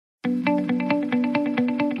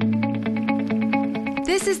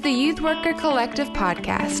This is the Youth Worker Collective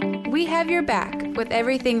podcast. We have your back with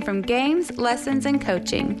everything from games, lessons, and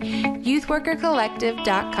coaching.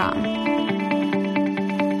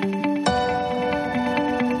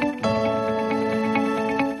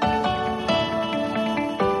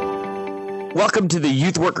 Welcome to the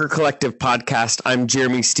Youth Worker Collective podcast. I'm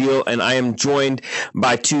Jeremy Steele, and I am joined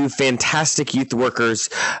by two fantastic youth workers.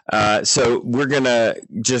 So we're going to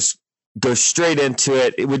just go straight into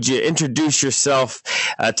it. Would you introduce yourself?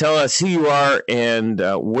 Tell us who you are and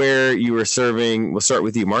where you are serving. We'll start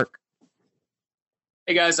with you, Mark.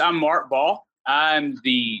 Hey, guys. I'm Mark Ball. I'm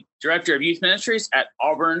the Director of Youth Ministries at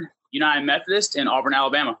Auburn United Methodist in Auburn,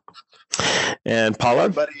 Alabama. And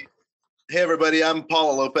Paula? Hey, everybody. I'm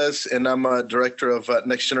Paula Lopez, and I'm a Director of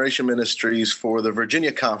Next Generation Ministries for the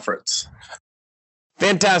Virginia Conference.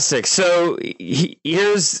 Fantastic. So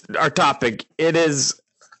here's our topic. It is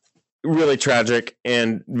really tragic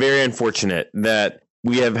and very unfortunate that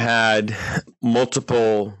we have had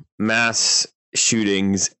multiple mass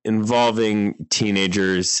shootings involving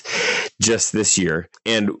teenagers just this year.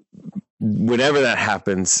 And whenever that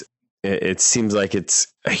happens, it seems like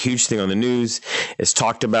it's a huge thing on the news. It's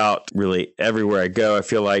talked about really everywhere I go, I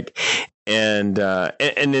feel like. And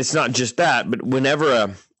it's not just that, but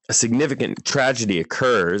whenever a significant tragedy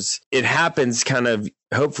occurs, it happens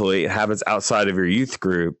hopefully it happens outside of your youth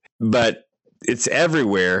group, but it's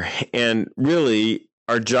everywhere. And really,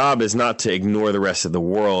 our job is not to ignore the rest of the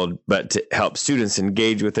world, but to help students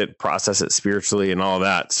engage with it, process it spiritually and all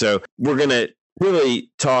that. So we're going to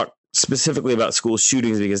really talk specifically about school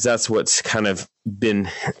shootings because that's what's kind of been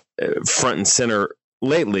front and center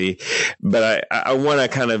lately. But I want to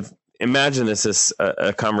kind of imagine this as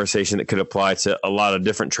a conversation that could apply to a lot of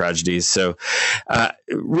different tragedies. So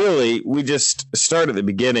really, we just start at the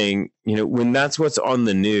beginning. When that's what's on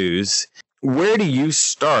the news, where do you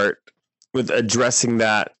start with addressing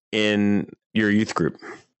that in your youth group?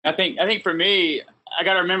 I think for me, I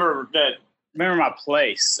got to remember my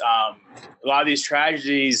place. A lot of these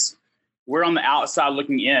tragedies, we're on the outside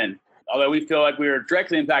looking in. Although we feel like we are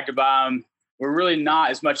directly impacted by them, we're really not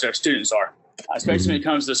as much as our students are, especially when it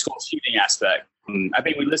comes to the school shooting aspect. I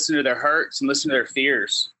think we listen to their hurts and listen to their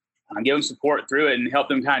fears, give them support through it and help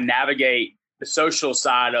them kind of navigate the social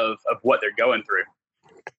side of what they're going through.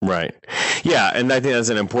 Right. Yeah. And I think that's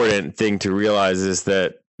an important thing to realize is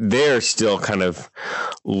that they're still kind of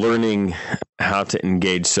learning how to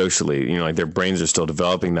engage socially, like their brains are still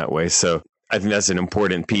developing that way. So I think that's an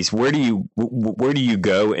important piece. Where do you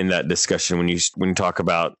go in that discussion when you talk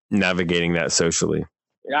about navigating that socially?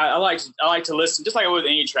 Yeah, I like to listen, just like with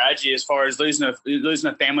any tragedy, as far as losing a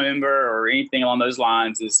family member or anything along those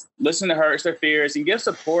lines, is listen to hurts, their fears, and give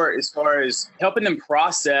support as far as helping them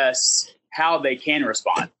process how they can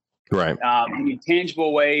respond. Right. Any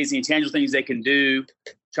tangible ways, any tangible things they can do,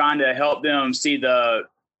 trying to help them see the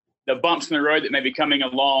bumps in the road that may be coming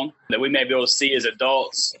along that we may be able to see as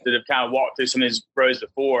adults that have kind of walked through some of these roads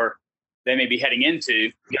before they may be heading into,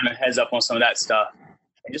 giving a heads up on some of that stuff.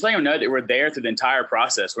 And just letting them know that we're there through the entire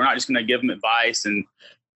process. We're not just going to give them advice and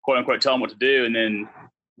quote unquote tell them what to do and then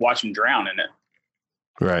watch them drown in it.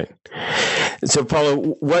 Right. So Paula,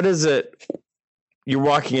 what is it? You're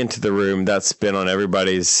walking into the room that's been on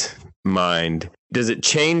everybody's mind. Does it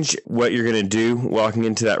change what you're going to do walking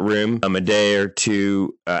into that room a day or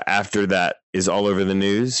two after that is all over the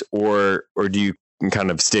news? Or do you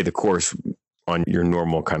kind of stay the course on your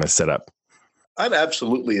normal kind of setup? I'd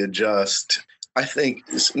absolutely adjust. I think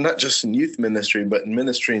it's not just in youth ministry, but in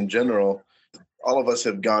ministry in general, all of us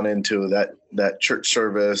have gone into that church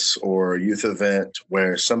service or youth event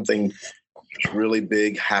where something really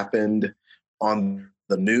big happened on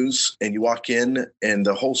the news, and you walk in and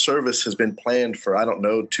the whole service has been planned for,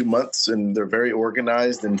 2 months, and they're very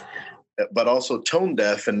organized but also tone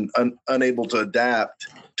deaf and unable to adapt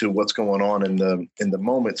to what's going on in the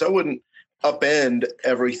moment. So I wouldn't upend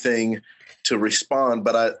everything to respond,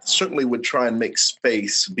 but I certainly would try and make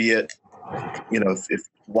space, be it, if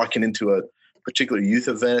walking into a particular youth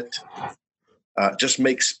event, just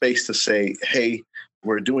make space to say, hey,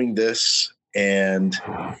 we're doing this, and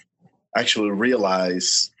actually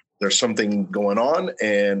realize there's something going on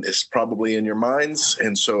and it's probably in your minds.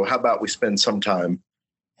 And so how about we spend some time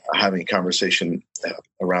having a conversation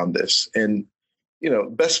around this? And,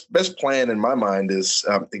 best plan in my mind is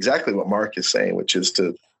exactly what Mark is saying, which is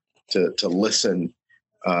to listen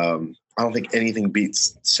I don't think anything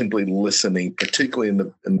beats simply listening, particularly in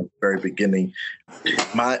the very beginning.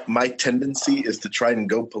 My tendency is to try and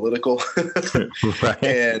go political, Right.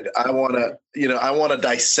 and I want to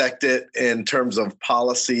dissect it in terms of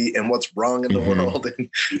policy and what's wrong in the world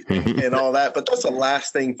and all that. But that's the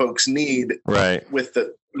last thing folks need, Right. with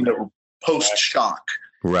the post shock.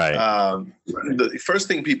 Right. The first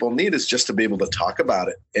thing people need is just to be able to talk about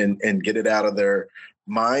it and get it out of their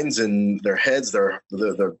minds and their heads, their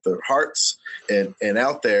hearts, and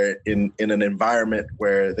out there in an environment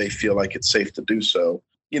where they feel like it's safe to do so.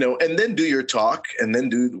 And then do your talk, and then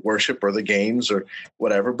do the worship or the games or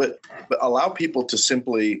whatever. But allow people to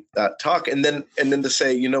simply talk, and then to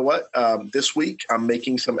say, you know what, this week I'm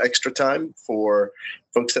making some extra time for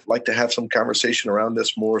folks that like to have some conversation around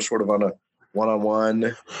this, more sort of on a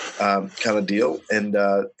one-on-one kind of deal, and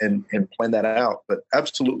plan that out. But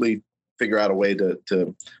absolutely figure out a way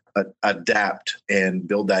to adapt and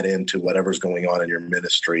build that into whatever's going on in your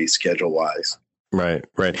ministry schedule-wise. Right.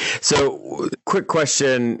 So quick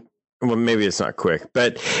question. Well, maybe it's not quick,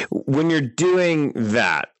 but when you're doing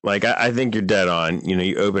that, like I think you're dead on,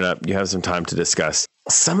 you open up, you have some time to discuss.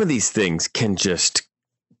 Some of these things can just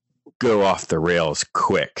go off the rails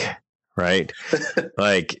quick, right?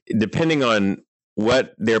 Like depending on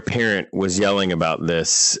what their parent was yelling about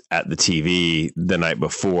this at the TV the night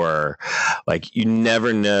before, like you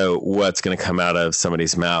never know what's going to come out of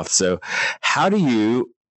somebody's mouth. So how do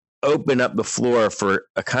you open up the floor for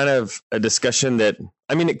a kind of a discussion that,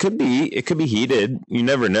 it could be heated, you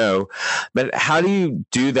never know, but how do you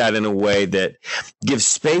do that in a way that gives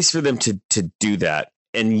space for them to do that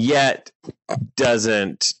and yet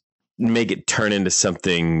doesn't make it turn into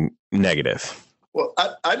something negative? Well,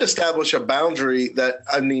 I'd establish a boundary that,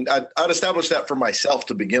 I'd establish that for myself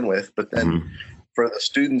to begin with, but then for the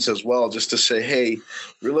students as well, just to say, hey,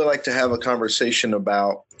 really like to have a conversation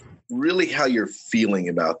about really how you're feeling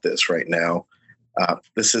about this right now.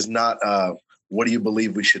 This is not what do you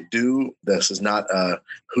believe we should do? This is not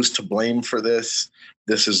who's to blame for this.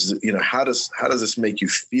 This is, how does this make you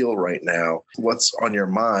feel right now? What's on your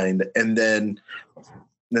mind? And then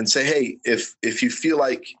say, hey, if you feel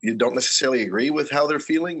like you don't necessarily agree with how they're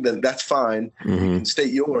feeling, then that's fine. You can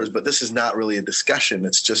state yours, but this is not really a discussion.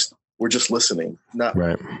 It's just, we're just listening. Not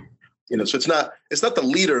right. So it's not the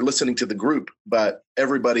leader listening to the group, but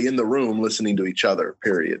everybody in the room listening to each other,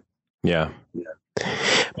 period. Yeah.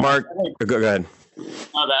 Mark, go ahead.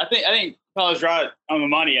 I think Paul's right on the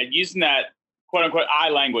money. Using that quote unquote I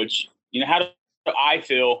language, how do I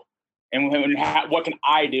feel? And what can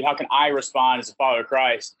I do? How can I respond as a follower of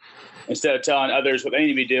Christ, instead of telling others what they need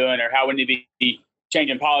to be doing or how we need to be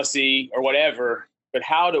changing policy or whatever? But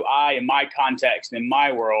how do I, in my context, in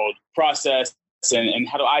my world, process and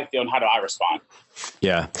how do I feel and how do I respond?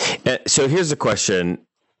 Yeah. So here's the question.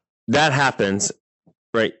 That happens,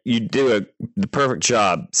 right? You do the perfect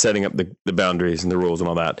job setting up the boundaries and the rules and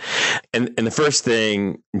all that. And the first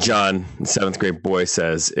thing John, the 7th grade boy,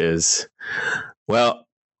 says is, well,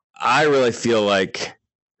 I really feel like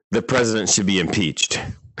the president should be impeached.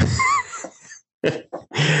 And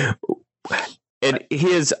he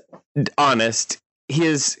is honest. He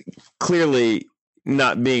is clearly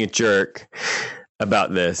not being a jerk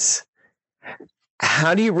about this.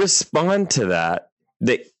 How do you respond to that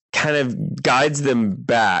kind of guides them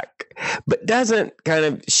back, but doesn't kind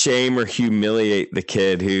of shame or humiliate the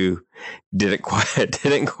kid who didn't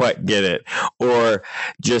quite get it, or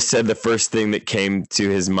just said the first thing that came to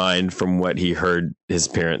his mind from what he heard his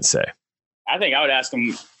parents say? I think I would ask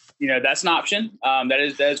him, that's an option. That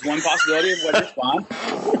is one possibility of what to respond.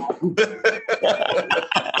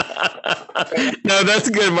 No, that's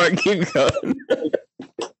good, Mark. Keep going.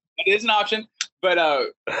 It is an option, but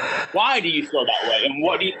why do you feel that way, and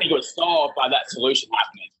what do you think would solve by that solution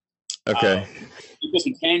happening? Okay. You put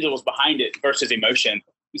some tangibles behind it versus emotion.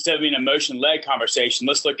 Instead of being an emotion-led conversation,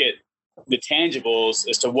 let's look at the tangibles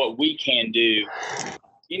as to what we can do.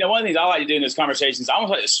 One of the things I like to do in those conversations, I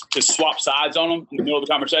almost like to swap sides on them in the middle of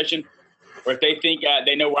the conversation, or if they think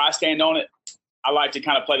they know where I stand on it, I like to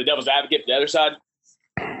kind of play the devil's advocate for the other side.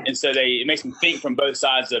 And so it makes them think from both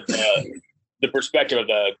sides of the perspective of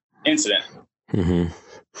the incident. Mm-hmm.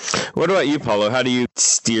 What about you, Paulo? How do you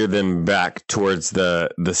steer them back towards the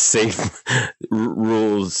safe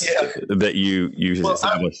rules that you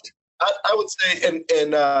established? I would say,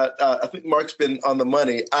 and I think Mark's been on the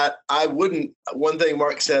money. I wouldn't. One thing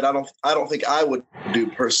Mark said, I don't think I would do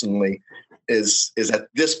personally is at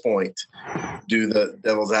this point do the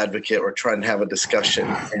devil's advocate or try and have a discussion,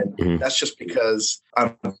 and that's just because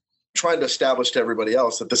I'm trying to establish to everybody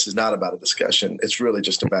else that this is not about a discussion. It's really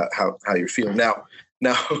just about how you're feeling. Now,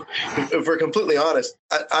 Now, if we're completely honest,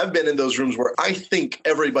 I've been in those rooms where I think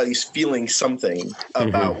everybody's feeling something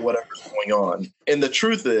about whatever's going on. And the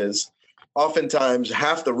truth is, oftentimes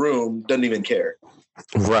half the room doesn't even care.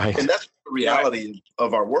 Right. And that's the reality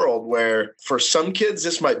of our world, where for some kids,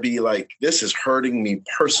 this might be like, this is hurting me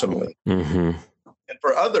personally. And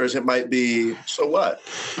for others, it might be, so what?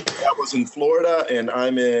 I was in Florida and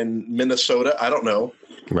I'm in Minnesota. I don't know.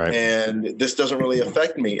 Right. And this doesn't really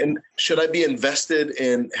affect me. And should I be invested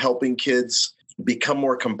in helping kids become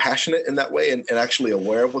more compassionate in that way and actually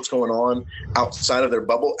aware of what's going on outside of their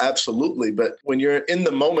bubble? Absolutely. But when you're in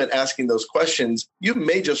the moment asking those questions, you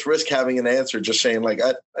may just risk having an answer just saying like,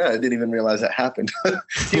 I didn't even realize that happened.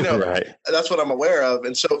 Right. That's what I'm aware of.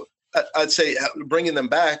 And so I'd say bringing them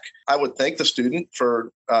back, I would thank the student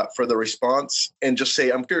for the response and just say,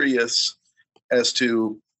 I'm curious as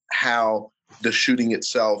to how the shooting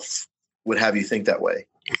itself would have you think that way,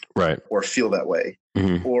 right, or feel that way,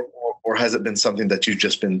 or has it been something that you've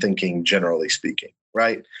just been thinking, generally speaking,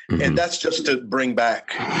 right? And that's just to bring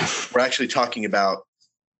back. We're actually talking about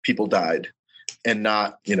people died, and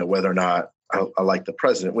not whether or not I like the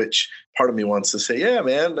president. Which part of me wants to say, yeah,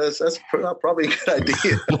 man, that's probably a good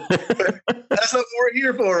idea. That's not what we're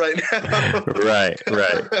here for right now. Right.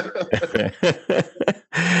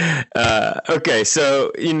 Okay,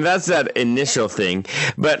 so that's that initial thing,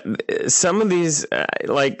 but some of these,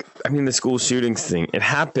 the school shootings thing, it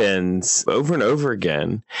happens over and over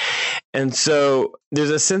again, and so there's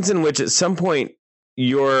a sense in which at some point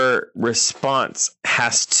your response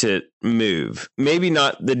has to move. Maybe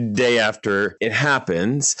not the day after it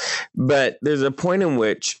happens, but there's a point in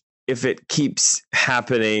which if it keeps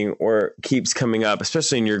happening or keeps coming up,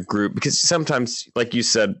 especially in your group, because sometimes, like you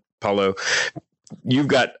said, Paulo, you've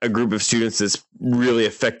got a group of students that's really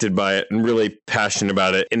affected by it and really passionate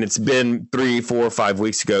about it. And it's been 3, 4, 5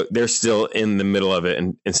 weeks ago. They're still in the middle of it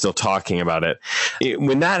and still talking about it.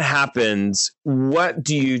 When that happens, what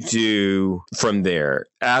do you do from there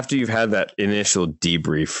after you've had that initial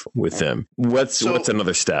debrief with them? What's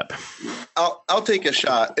another step? I'll take a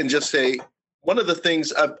shot and just say, one of the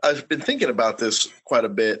things I've been thinking about this quite a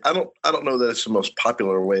bit. I don't know that it's the most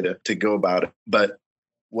popular way to go about it, but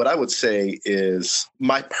what I would say is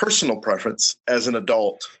my personal preference as an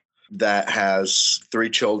adult that has 3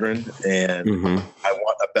 children and I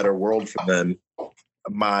want a better world for them.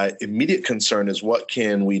 My immediate concern is, what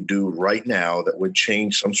can we do right now that would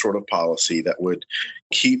change some sort of policy that would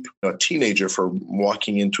keep a teenager from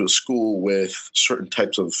walking into a school with certain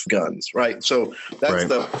types of guns, right? So that's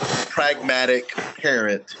the pragmatic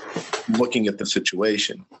parent looking at the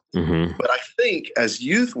situation. But I think as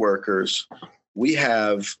youth workers, we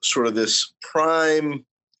have sort of this prime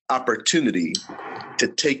opportunity to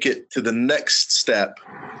take it to the next step.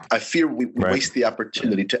 I fear we waste the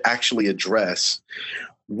opportunity to actually address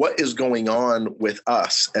what is going on with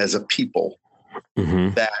us as a people,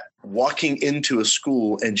 that walking into a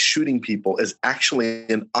school and shooting people is actually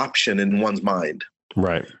an option in one's mind.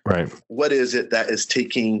 Right. What is it that is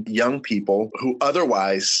taking young people who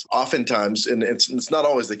otherwise, oftentimes, and it's not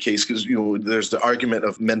always the case because there's the argument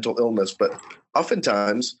of mental illness, but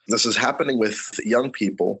oftentimes this is happening with young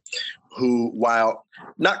people who, while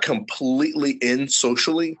not completely in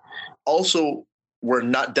socially, also were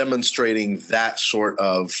not demonstrating that sort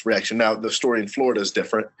of reaction. Now, the story in Florida is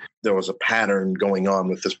different. There was a pattern going on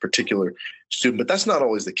with this particular student, but that's not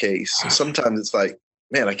always the case. Sometimes it's like,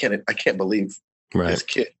 man, I can't believe this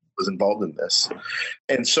kid was involved in this.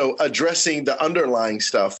 And so addressing the underlying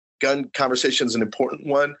stuff, gun conversation is an important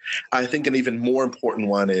one. I think an even more important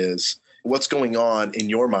one is what's going on in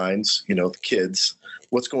your minds, the kids,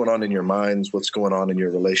 what's going on in your minds, what's going on in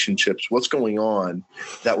your relationships, what's going on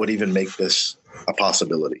that would even make this a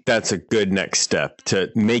possibility. That's a good next step,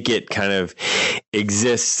 to make it kind of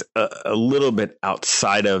exist a little bit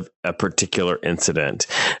outside of a particular incident.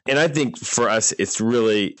 And I think for us, it's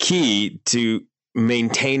really key to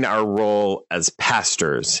maintain our role as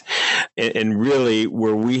pastors. And really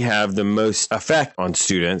where we have the most effect on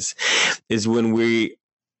students is when we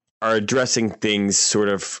are addressing things sort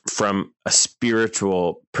of from a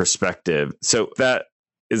spiritual perspective. So that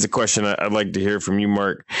is a question I'd like to hear from you,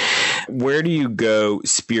 Mark. Where do you go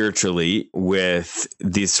spiritually with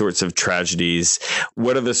these sorts of tragedies?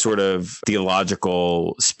 What are the sort of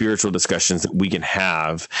theological, spiritual discussions that we can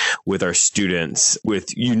have with our students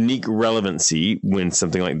with unique relevancy when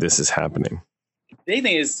something like this is happening? The big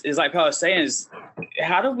thing is like Paul was saying, is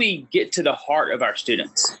how do we get to the heart of our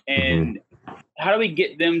students? And how do we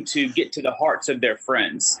get them to get to the hearts of their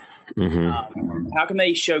friends? How can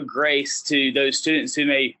they show grace to those students who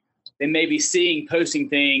may be posting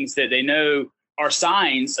things that they know are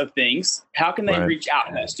signs of things, how can they reach out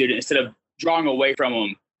to that student instead of drawing away from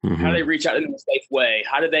them? How do they reach out in a safe way?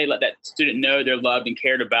 How do they let that student know they're loved and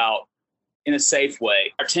cared about in a safe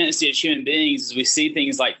way? Our tendency as human beings is we see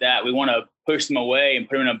things like that. We want to push them away and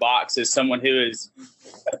put them in a box as someone who is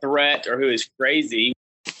a threat or who is crazy.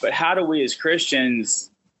 But how do we as Christians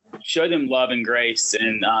show them love and grace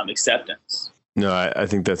and acceptance? No, I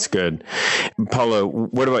think that's good. Paulo,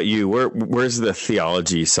 what about you? Where's the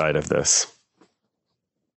theology side of this?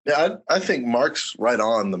 Yeah, I think Mark's right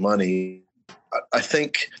on the money. I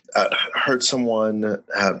think I heard someone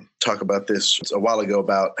talk about this a while ago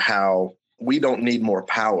about how we don't need more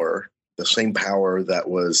power. The same power that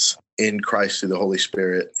was in Christ through the Holy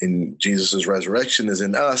Spirit in Jesus' resurrection is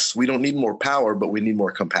in us. We don't need more power, but we need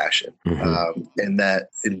more compassion. And that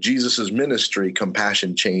in Jesus' ministry,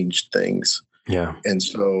 compassion changed things. Yeah. And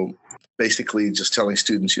so basically just telling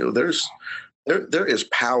students, there is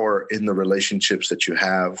power in the relationships that you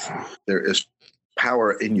have. There is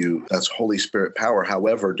power in you. That's Holy Spirit power.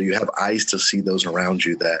 However, do you have eyes to see those around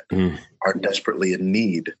you that are desperately in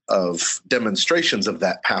need of demonstrations of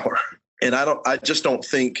that power? And I just don't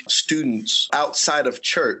think students outside of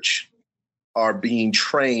church are being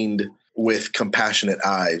trained with compassionate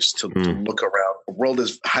eyes to look around. The world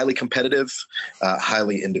is highly competitive,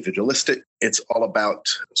 highly individualistic. It's all about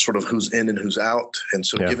sort of who's in and who's out. And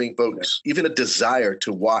so giving folks even a desire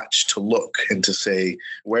to watch, to look, and to say,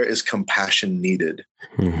 where is compassion needed?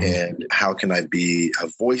 And how can I be a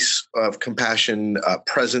voice of compassion, a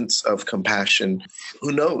presence of compassion?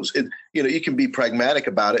 Who knows? You can be pragmatic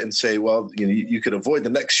about it and say, well, you could avoid the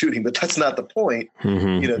next shooting, but that's not the point.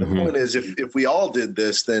 The point is if we all did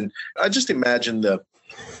this, then I just imagine the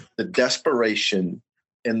desperation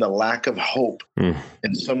and the lack of hope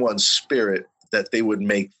in someone's spirit that they would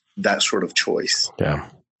make that sort of choice. Yeah.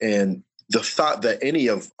 And the thought that any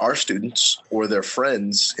of our students or their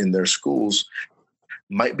friends in their schools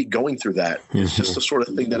might be going through that is just the sort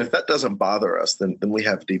of thing that if that doesn't bother us, then we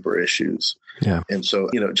have deeper issues. Yeah. And so,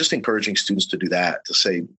 just encouraging students to do that, to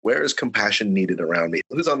say, where is compassion needed around me?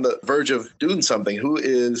 Who's on the verge of doing something? Who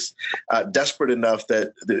is desperate enough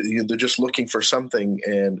that they're just looking for something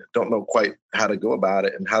and don't know quite how to go about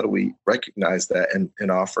it? And how do we recognize that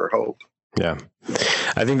and offer hope? Yeah.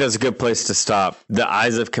 I think that's a good place to stop. The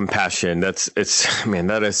eyes of compassion. That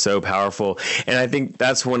is so powerful. And I think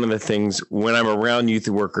that's one of the things when I'm around youth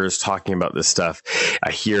workers talking about this stuff, I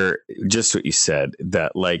hear just what you said,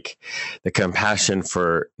 that like the compassion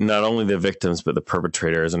for not only the victims, but the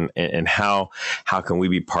perpetrators and how can we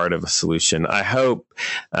be part of a solution? I hope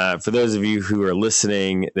for those of you who are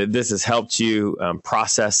listening that this has helped you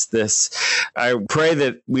process this. I pray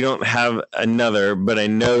that we don't have another, but I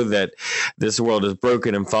know that this world is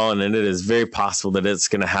broken and fallen, and it is very possible that it's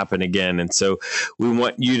going to happen again. And so we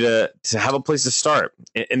want you to have a place to start.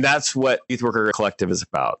 And that's what Youth Worker Collective is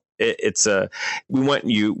about. We want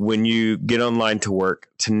you, when you get online to work,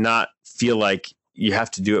 to not feel like you have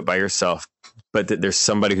to do it by yourself, but that there's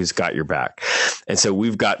somebody who's got your back. And so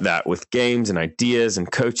we've got that with games and ideas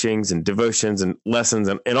and coachings and devotions and lessons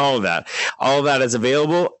and all of that. All of that is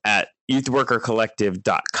available at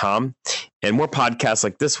youthworkercollective.com, and more podcasts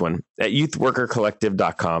like this one at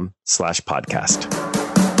youthworkercollective.com/podcast.